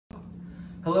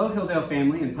Hello Hilldale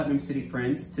family and Putnam City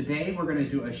friends. Today we're going to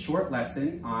do a short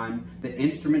lesson on the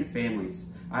instrument families.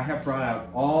 I have brought out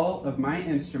all of my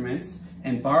instruments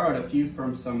and borrowed a few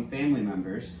from some family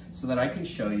members so that I can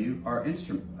show you our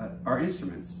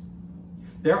instruments.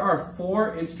 There are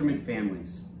 4 instrument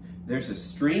families. There's a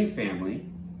string family,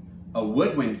 a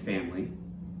woodwind family,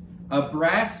 a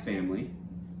brass family,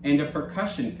 and a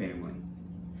percussion family.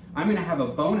 I'm going to have a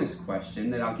bonus question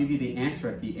that I'll give you the answer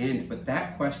at the end, but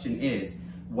that question is,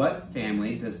 what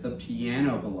family does the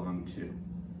piano belong to?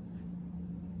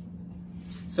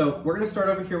 So we're going to start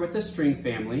over here with the string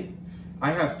family.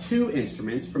 I have 2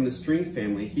 instruments from the string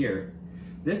family here.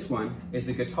 This one is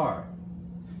a guitar.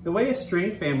 The way a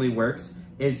string family works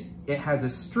is it has a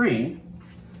string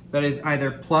that is either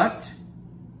plucked,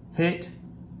 hit,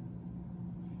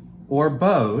 or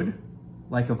bowed,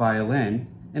 like a violin,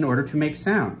 in order to make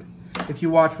sound. If you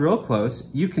watch real close,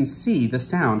 you can see the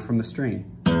sound from the string.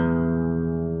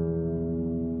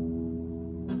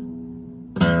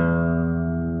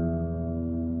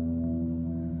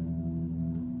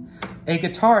 A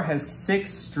guitar has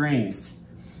 6 strings,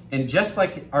 and just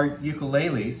like our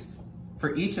ukuleles,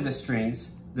 for each of the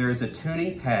strings, there is a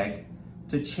tuning peg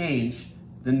to change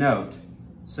the note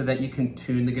so that you can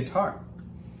tune the guitar.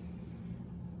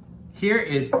 Here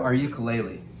is our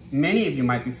ukulele. Many of you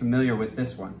might be familiar with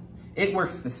this one. It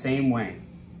works the same way.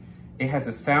 It has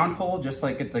a sound hole just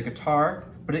like the guitar,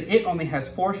 but it only has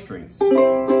 4 strings.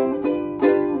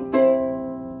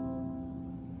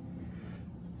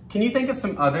 Can you think of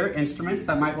some other instruments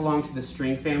that might belong to the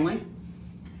string family?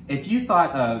 If you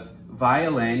thought of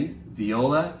violin,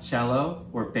 viola, cello,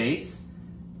 or bass,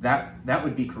 that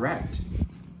would be correct.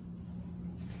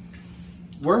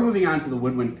 We're moving on to the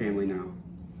woodwind family now.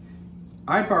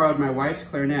 I borrowed my wife's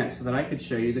clarinet so that I could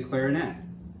show you the clarinet.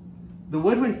 The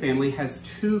woodwind family has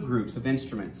 2 groups of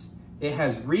instruments. It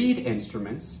has reed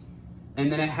instruments, and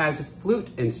then it has flute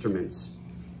instruments.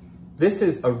 This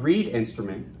is a reed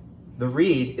instrument. The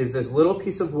reed is this little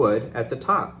piece of wood at the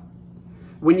top.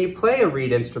 When you play a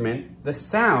reed instrument, the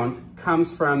sound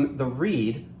comes from the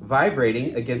reed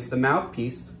vibrating against the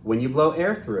mouthpiece when you blow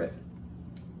air through it,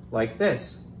 like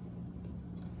this.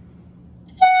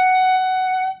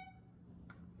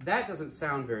 That doesn't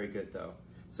sound very good though,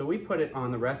 so we put it on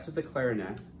the rest of the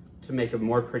clarinet to make a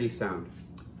more pretty sound.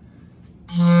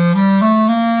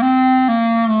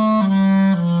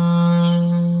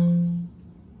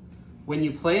 When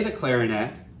you play the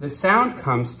clarinet, the sound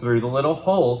comes through the little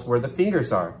holes where the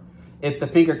fingers are. If the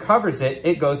finger covers it,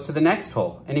 it goes to the next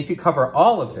hole, and if you cover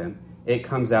all of them, it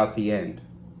comes out the end.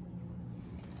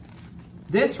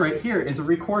 This right here is a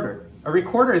recorder. A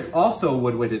recorder is also a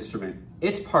woodwind instrument.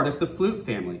 It's part of the flute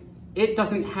family. It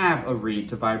doesn't have a reed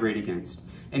to vibrate against.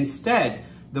 Instead,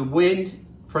 the wind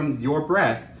from your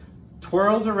breath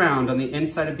twirls around on the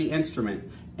inside of the instrument,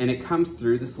 and it comes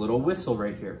through this little whistle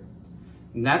right here.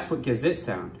 And that's what gives it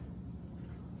sound.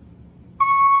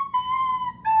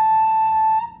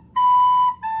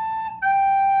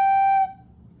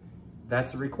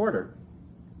 That's a recorder.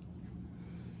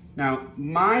 Now,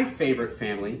 my favorite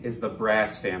family is the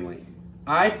brass family.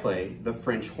 I play the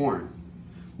French horn.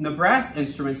 And the brass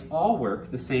instruments all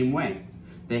work the same way.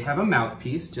 They have a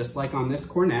mouthpiece, just like on this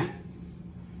cornet,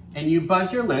 and you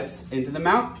buzz your lips into the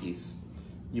mouthpiece.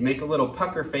 You make a little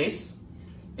pucker face,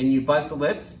 and you buzz the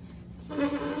lips,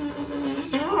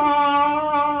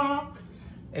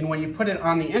 and when you put it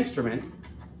on the instrument,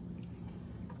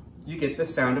 you get the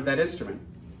sound of that instrument.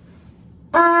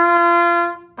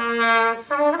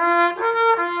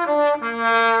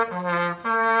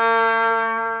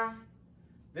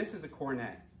 This is a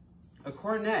cornet. A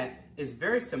cornet is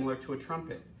very similar to a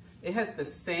trumpet. It has the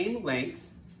same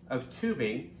length of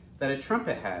tubing that a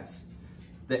trumpet has.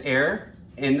 The air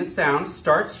and the sound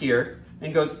starts here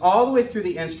and goes all the way through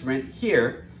the instrument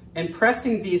here, and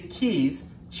pressing these keys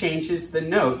changes the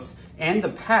notes and the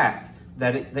path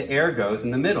that the air goes in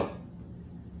the middle.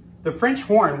 The French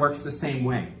horn works the same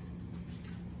way.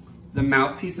 The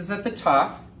mouthpiece is at the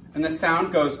top, and the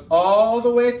sound goes all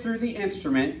the way through the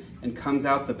instrument and comes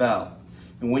out the bell.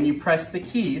 And when you press the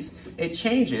keys, it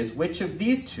changes which of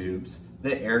these tubes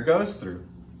the air goes through.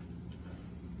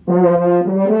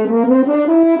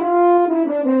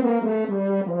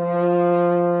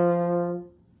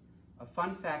 A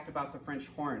fun fact about the French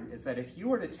horn is that if you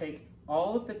were to take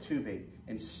all of the tubing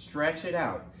and stretch it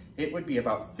out, it would be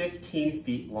about 15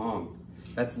 feet long.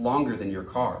 That's longer than your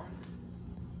car.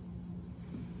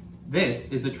 This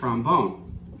is a trombone.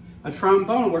 A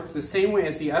trombone works the same way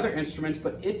as the other instruments,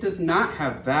 but it does not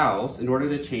have valves in order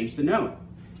to change the note.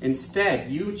 Instead,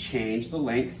 you change the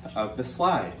length of the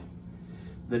slide.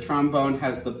 The trombone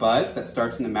has the buzz that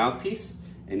starts in the mouthpiece,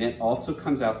 and it also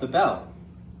comes out the bell.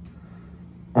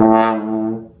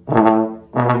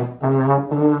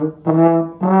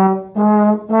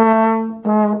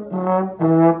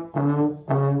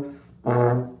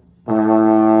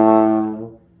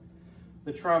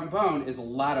 The trombone is a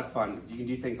lot of fun because you can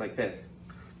do things like this.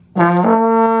 The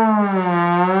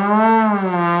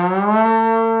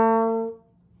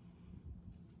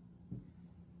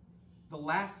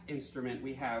last instrument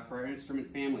we have for our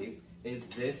instrument families is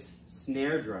this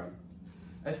snare drum.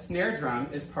 A snare drum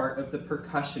is part of the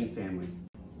percussion family.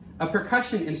 A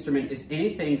percussion instrument is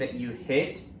anything that you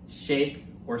hit, shake,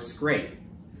 or scrape.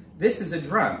 This is a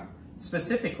drum,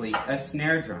 specifically a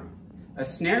snare drum. A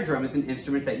snare drum is an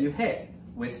instrument that you hit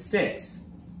with sticks.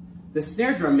 The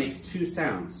snare drum makes two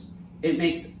sounds. It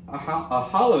makes a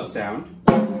hollow sound,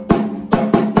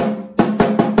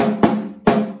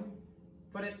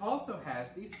 but it also has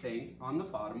these things on the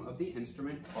bottom of the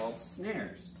instrument called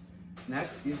snares. And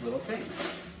that's these little things.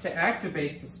 To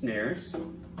activate the snares,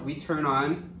 we turn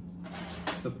on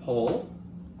the pole,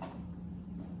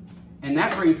 and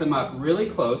that brings them up really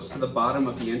close to the bottom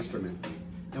of the instrument.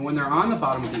 And when they're on the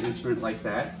bottom of the instrument like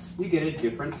that, you get a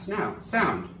different sound.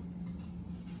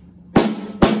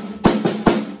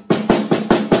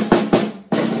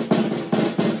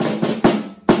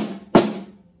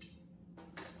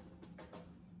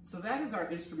 So that is our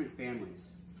instrument families.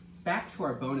 Back to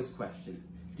our bonus question.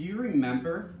 Do you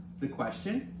remember the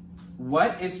question?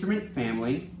 What instrument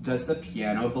family does the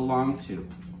piano belong to?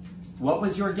 What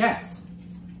was your guess?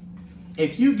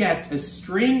 If you guessed a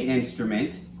string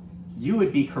instrument, you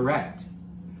would be correct.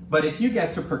 But if you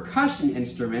guessed a percussion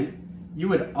instrument, you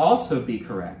would also be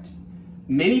correct.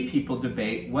 Many people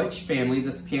debate which family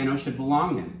this piano should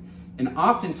belong in, and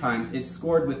oftentimes it's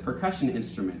scored with percussion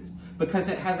instruments because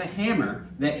it has a hammer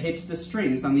that hits the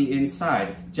strings on the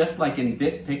inside, just like in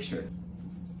this picture.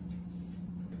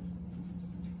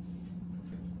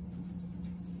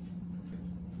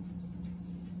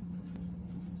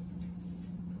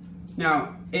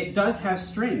 Now, it does have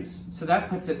strings, so that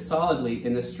puts it solidly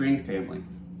in the string family.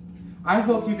 I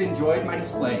hope you've enjoyed my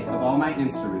display of all my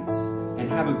instruments, and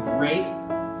have a great,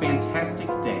 fantastic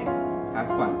day. Have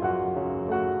fun.